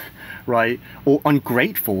sometimes, right, or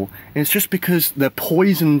ungrateful, it's just because they're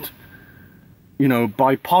poisoned, you know,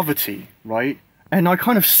 by poverty, right? And I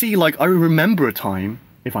kind of see, like, I remember a time,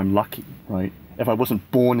 if I'm lucky, right, if I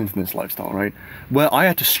wasn't born into this lifestyle, right, where I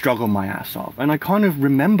had to struggle my ass off, and I kind of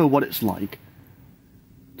remember what it's like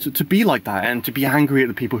to be like that and to be angry at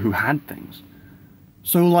the people who had things.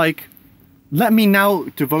 So like, let me now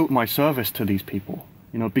devote my service to these people,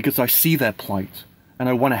 you know, because I see their plight and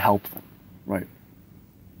I want to help them, right?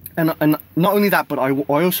 And not only that, but I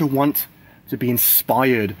also want to be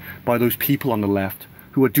inspired by those people on the left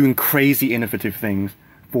who are doing crazy innovative things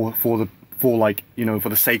for like, you know, for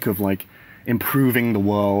the sake of like improving the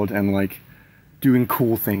world and like doing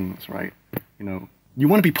cool things, right? You know, you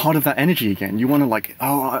want to be part of that energy again. You want to like,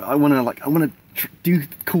 oh, I want to do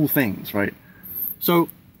cool things, right? So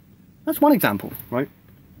that's one example, right?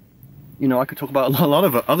 You know, I could talk about a lot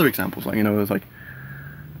of other examples, like, you know, there's like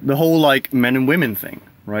the whole like men and women thing,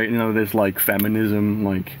 right? You know, there's like feminism,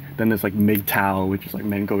 like, then there's like MGTOW, which is like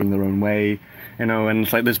men going their own way, you know, and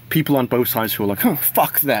it's like there's people on both sides who are like, oh,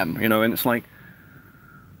 fuck them, you know, and it's like,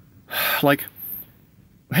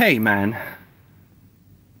 hey man,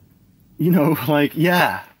 you know, like,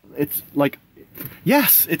 yeah, it's like,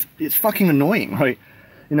 yes, it's fucking annoying, right?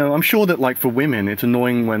 You know, I'm sure that like for women, it's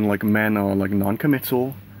annoying when like men are like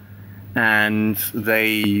non-committal and they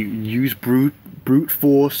use brute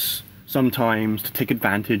force sometimes to take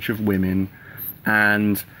advantage of women,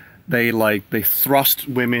 and they thrust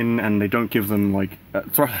women and they don't give them like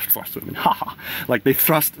thrust women, haha, like they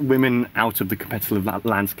thrust women out of the competitive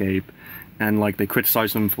landscape, and like they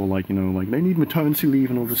criticize them for like, you know, like they need maternity leave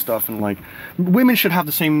and all this stuff, and like women should have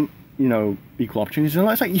the same, you know, equal opportunities. And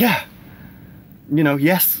it's like, yeah, you know,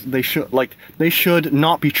 yes, they should, like, they should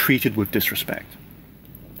not be treated with disrespect,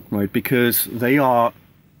 right? Because they are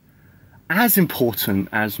as important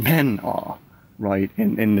as men are, right,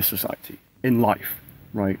 in this society, in life,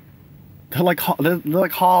 right? They're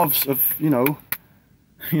like halves of, you know,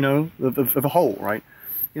 of a whole, right?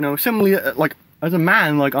 You know, similarly, like, as a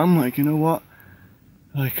man, like, I'm like, you know what?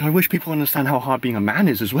 Like, I wish people understand how hard being a man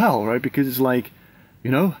is as well, right? Because it's like,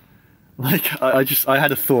 you know, like, I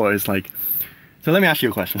had a thought, it's like, so let me ask you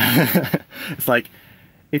a question. It's like,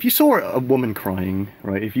 if you saw a woman crying,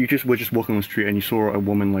 right, if you were just walking on the street and you saw a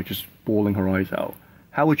woman like just bawling her eyes out,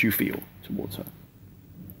 how would you feel towards her?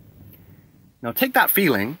 Now take that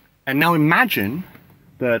feeling and now imagine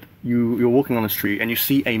that you're walking on the street and you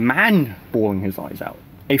see a man bawling his eyes out.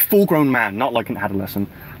 A full-grown man, not like an adolescent,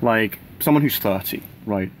 like someone who's 30,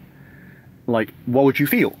 right? Like, what would you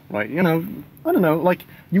feel, right? You know, I don't know, like,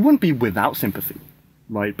 you wouldn't be without sympathy,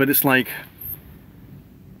 right? But it's like,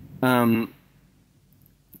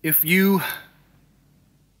 if you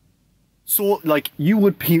saw, like, you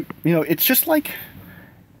would be, you know, it's just like,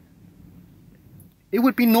 it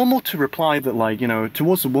would be normal to reply that, like, you know,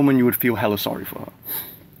 towards a woman you would feel hella sorry for her,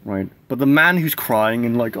 right? But the man who's crying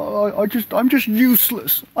and like, oh, I'm just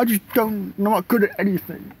useless. I'm not good at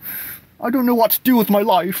anything. I don't know what to do with my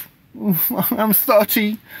life. I'm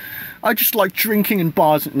 30. I just like drinking in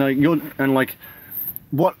bars. And like,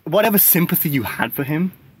 whatever sympathy you had for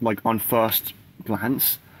him, like on first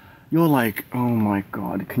glance, you're like, oh my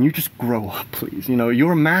God, can you just grow up, please? You know,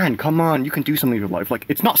 you're a man, come on, you can do something with your life. Like,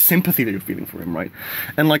 it's not sympathy that you're feeling for him, right?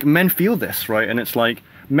 And like, men feel this, right? And it's like,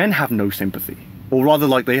 men have no sympathy. Or rather,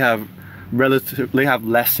 like, they have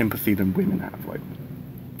less sympathy than women have, right?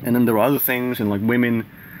 And then there are other things, and like, women,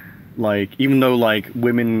 like, even though like,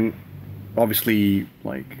 women, obviously,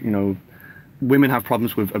 like, you know, women have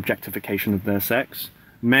problems with objectification of their sex.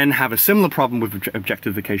 Men have a similar problem with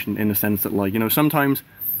objectification in the sense that, like, you know, sometimes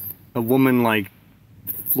a woman like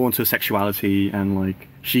flaunts her sexuality and like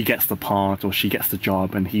she gets the part or she gets the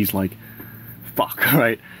job and he's like, fuck,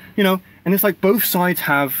 right? You know, and it's like both sides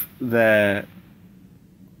have their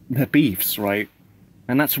beefs, right?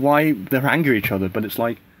 And that's why they're angry at each other. But it's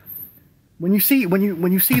like, when you see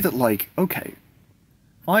that, like, okay,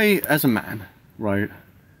 I, as a man, right,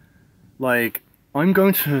 like, I'm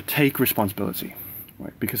going to take responsibility,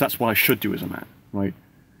 right? Because that's what I should do as a man, right?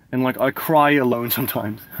 And like, I cry alone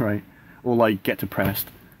sometimes, right? Or like get depressed.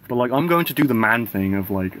 But like, I'm going to do the man thing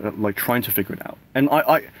of like trying to figure it out. And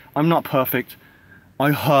I'm not perfect.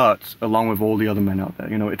 I hurt along with all the other men out there.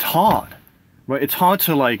 You know, it's hard, right? It's hard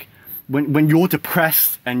to like, when you're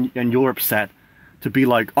depressed and you're upset, to be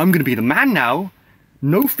like, I'm gonna be the man now.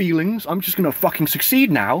 No feelings. I'm just gonna fucking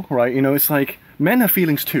succeed now, right? You know, it's like, men have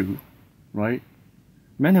feelings too, right?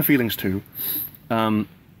 Men have feelings too. But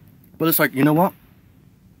it's like, you know what?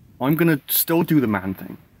 I'm gonna still do the man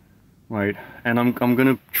thing, right? And I'm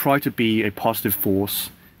gonna try to be a positive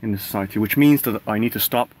force in the society, which means that I need to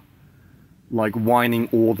stop like whining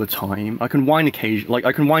all the time. I can whine occasionally, like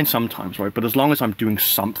I can whine sometimes, right? But as long as I'm doing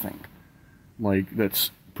something like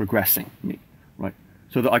that's progressing me, right?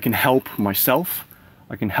 So that I can help myself,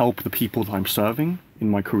 I can help the people that I'm serving in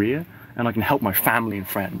my career, and I can help my family and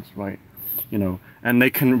friends, right? You know, and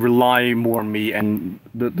they can rely more on me, and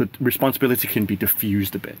the responsibility can be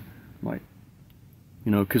diffused a bit, right?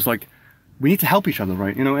 You know, because like, we need to help each other,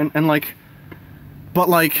 right? You know, and like, but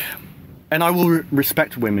like, and I will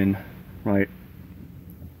respect women, right?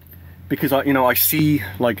 Because I see,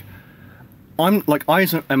 like, I'm like, I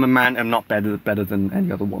am a man, am not better than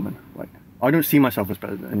any other woman, right? I don't see myself as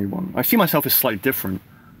better than any woman. I see myself as slightly different,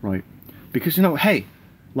 right? Because, you know, hey,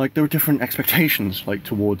 like, there are different expectations, like,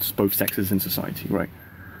 towards both sexes in society, right?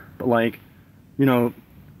 But, like, you know,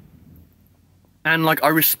 and, like, I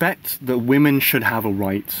respect that women should have a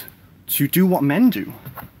right to do what men do,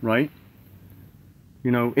 right? You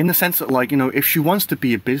know, in the sense that, like, you know, if she wants to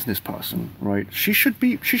be a business person, right, she should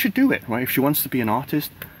do it, right? If she wants to be an artist,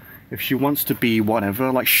 if she wants to be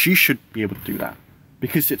whatever, like, she should be able to do that.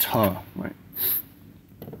 Because it's her, right?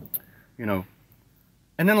 You know,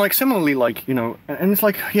 and then, like, similarly, like, you know, and it's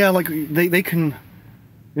like, yeah, like, they can,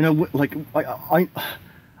 you know, like,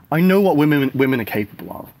 I know what women are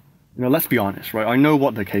capable of. You know, let's be honest, right? I know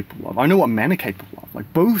what they're capable of. I know what men are capable of.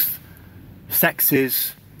 Like, both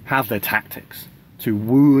sexes have their tactics to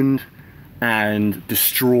wound and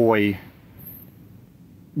destroy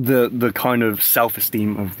the kind of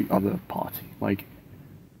self-esteem of the other party. Like,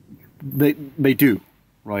 they do,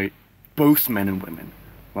 right? Both men and women,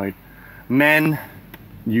 right? Men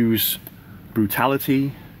use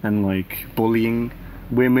brutality and, like, bullying.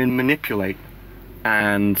 Women manipulate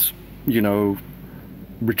and, you know,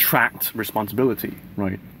 retract responsibility,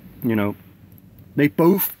 right? You know, they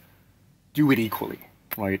both do it equally,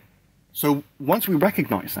 right? So once we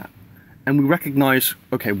recognize that, and we recognize,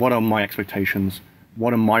 okay, what are my expectations?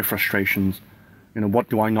 What are my frustrations? You know, what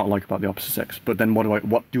do I not like about the opposite sex? But then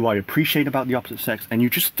what do I appreciate about the opposite sex? And you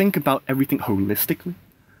just think about everything holistically,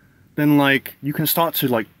 then, like, you can start to,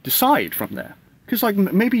 like, decide from there. Because, like,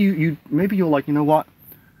 maybe you're like, you know what?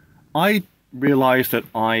 I realize that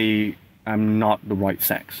I am not the right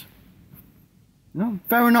sex. No,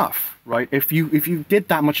 fair enough, right? If you did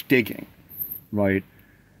that much digging, right,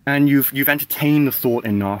 and you've entertained the thought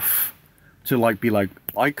enough to, like, be like,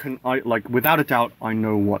 I like, without a doubt, I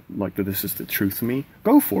know what, like, that this is the truth for me,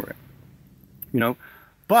 go for it, you know?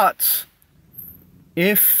 But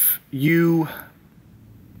if you,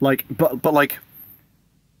 like, but like,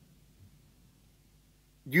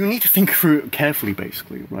 you need to think through it carefully,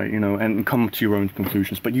 basically, right? You know, and come to your own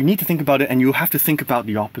conclusions. But you need to think about it, and you have to think about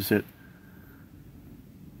the opposite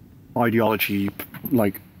ideology,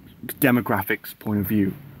 like, demographics point of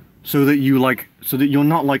view, so that you're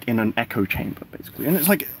not, like, in an echo chamber, basically. And it's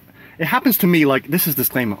like, it happens to me, like, this is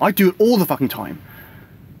disclaimer, I do it all the fucking time.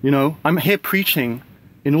 You know, I'm here preaching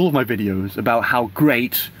in all of my videos about how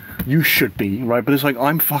great you should be, right? But it's like,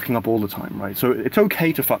 I'm fucking up all the time, right? So it's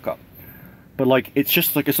okay to fuck up. But like, it's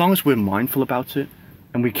just like, as long as we're mindful about it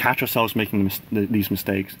and we catch ourselves making these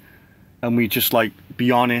mistakes and we just like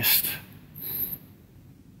be honest,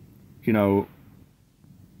 you know,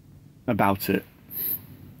 about it,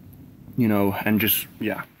 you know, and just,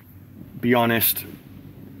 yeah, be honest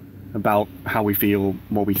about how we feel,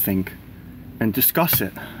 what we think, and discuss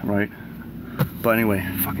it, right? But anyway,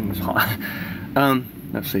 fucking it's hot.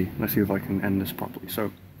 Let's see if I can end this properly.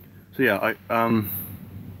 So yeah,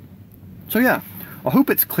 I hope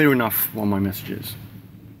it's clear enough what my message is,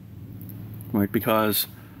 right? Because,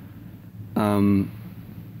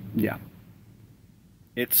 yeah,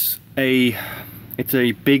 it's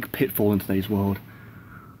a big pitfall in today's world,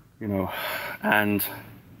 you know, and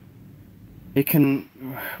it can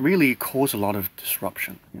really cause a lot of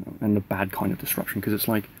disruption, you know, and the bad kind of disruption, because it's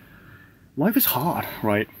like, life is hard,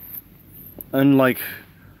 right? And like,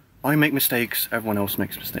 I make mistakes, everyone else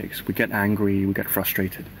makes mistakes. We get angry, we get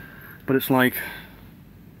frustrated. But it's like,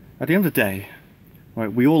 at the end of the day,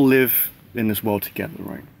 right, we all live in this world together,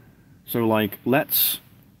 right? So like, let's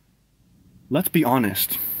be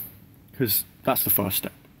honest, because that's the first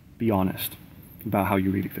step. Be honest about how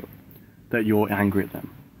you really feel. That you're angry at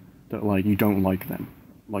them. That like, you don't like them.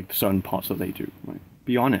 Like certain parts that they do, right?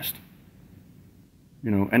 Be honest.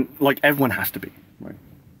 You know, and like, everyone has to be, right?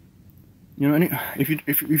 You know, and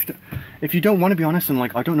if you don't want to be honest, then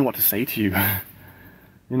like, I don't know what to say to you.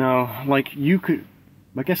 You know, like, you could,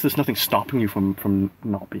 I guess there's nothing stopping you from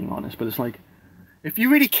not being honest, but it's like, if you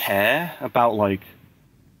really care about like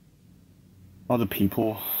other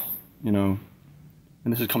people, you know,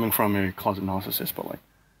 and this is coming from a closet narcissist, but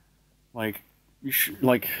like you should,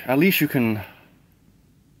 like, at least you can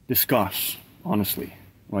discuss honestly,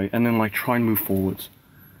 right? And then like, try and move forwards,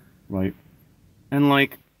 right? And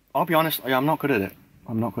like, I'll be honest, I'm not good at it.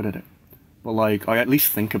 I'm not good at it. But like, I at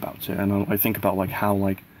least think about it, and I think about like how,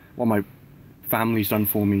 like, what my family's done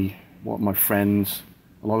for me, what my friends,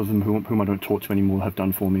 a lot of them whom I don't talk to anymore, have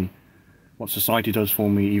done for me, what society does for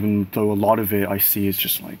me, even though a lot of it I see is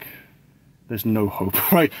just like, there's no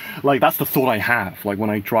hope, right? Like, that's the thought I have, like, when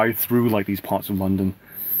I drive through like these parts of London,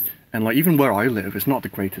 and like, even where I live, it's not the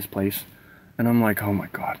greatest place, and I'm like, oh my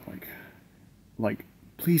god, like,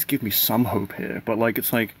 please give me some hope here. But like,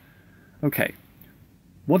 it's like, okay,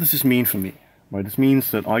 what does this mean for me, right? This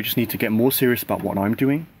means that I just need to get more serious about what I'm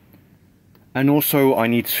doing, and also I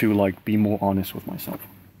need to like, be more honest with myself,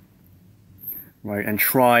 right? And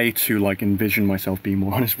try to like, envision myself being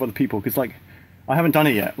more honest with other people, because like, I haven't done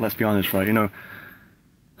it yet, let's be honest, right? You know,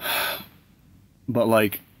 but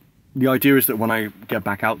like, the idea is that when I get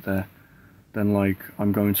back out there, then like,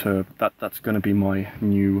 I'm going to, that's going to be my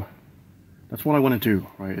new, that's what I want to do,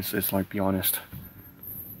 right? It's like, be honest,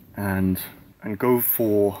 and go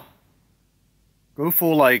for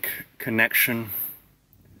like, connection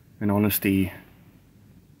and honesty,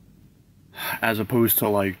 as opposed to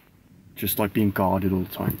like, just like being guarded all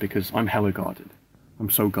the time, because I'm hella guarded. I'm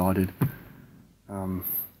so guarded.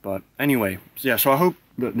 But anyway, yeah, so I hope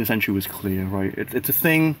that this entry was clear, right? It's a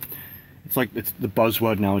thing, it's like, it's the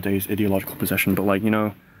buzzword nowadays, ideological possession, but like, you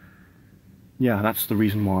know, yeah, that's the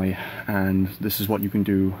reason why, and this is what you can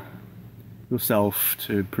do yourself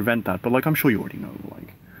to prevent that. But like, I'm sure you already know,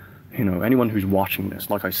 like, you know, anyone who's watching this,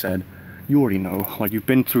 like I said, you already know, like, you've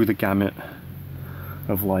been through the gamut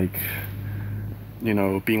of like, you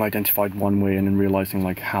know, being identified one way and then realizing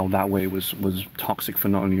like how that way was toxic for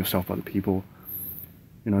not only yourself but other people,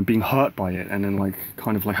 you know, being hurt by it, and then like,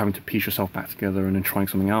 kind of like having to piece yourself back together and then trying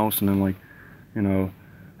something else, and then like, you know,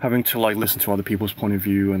 having to like, listen to other people's point of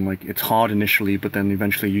view, and like, it's hard initially, but then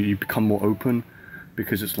eventually you become more open,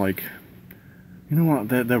 because it's like, you know what,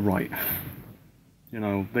 they're right, you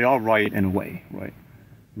know, they are right in a way, right?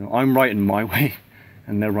 You know, I'm right in my way,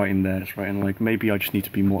 and they're right in theirs, right? And like, maybe I just need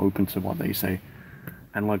to be more open to what they say,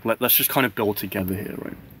 and like, let's just kind of build together here,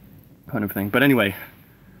 right? Kind of thing. But anyway,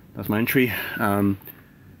 that's my entry.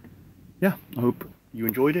 Yeah, I hope you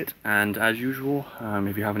enjoyed it, and as usual,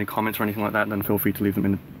 if you have any comments or anything like that, then feel free to leave them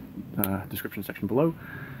in the description section below.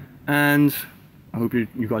 And I hope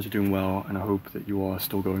you guys are doing well, and I hope that you are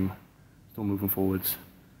still moving forwards.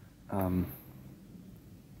 Yeah,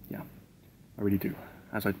 I really do,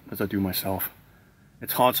 as I do myself.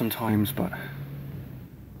 It's hard sometimes, but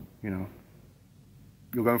you know,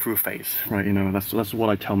 you're going through a phase, right? You know, that's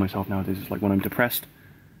what I tell myself nowadays. It's like, when I'm depressed,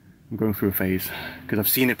 I'm going through a phase, because I've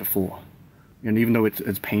seen it before, and even though it's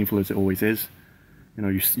as painful as it always is, you know,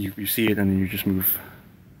 you see it, and then you just move.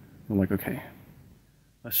 You're like, okay,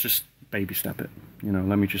 let's just baby step it, you know,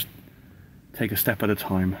 let me just take a step at a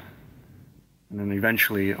time, and then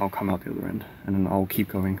eventually I'll come out the other end, and then I'll keep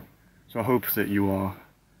going. So I hope that you are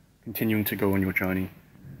continuing to go on your journey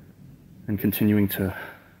and continuing to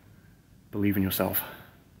believe in yourself.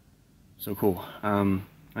 So cool.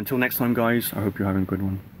 Until next time, guys, I hope you're having a good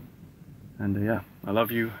one. And yeah, I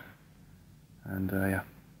love you. And yeah,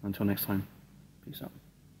 until next time, peace out.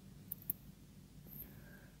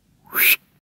 Whoosh.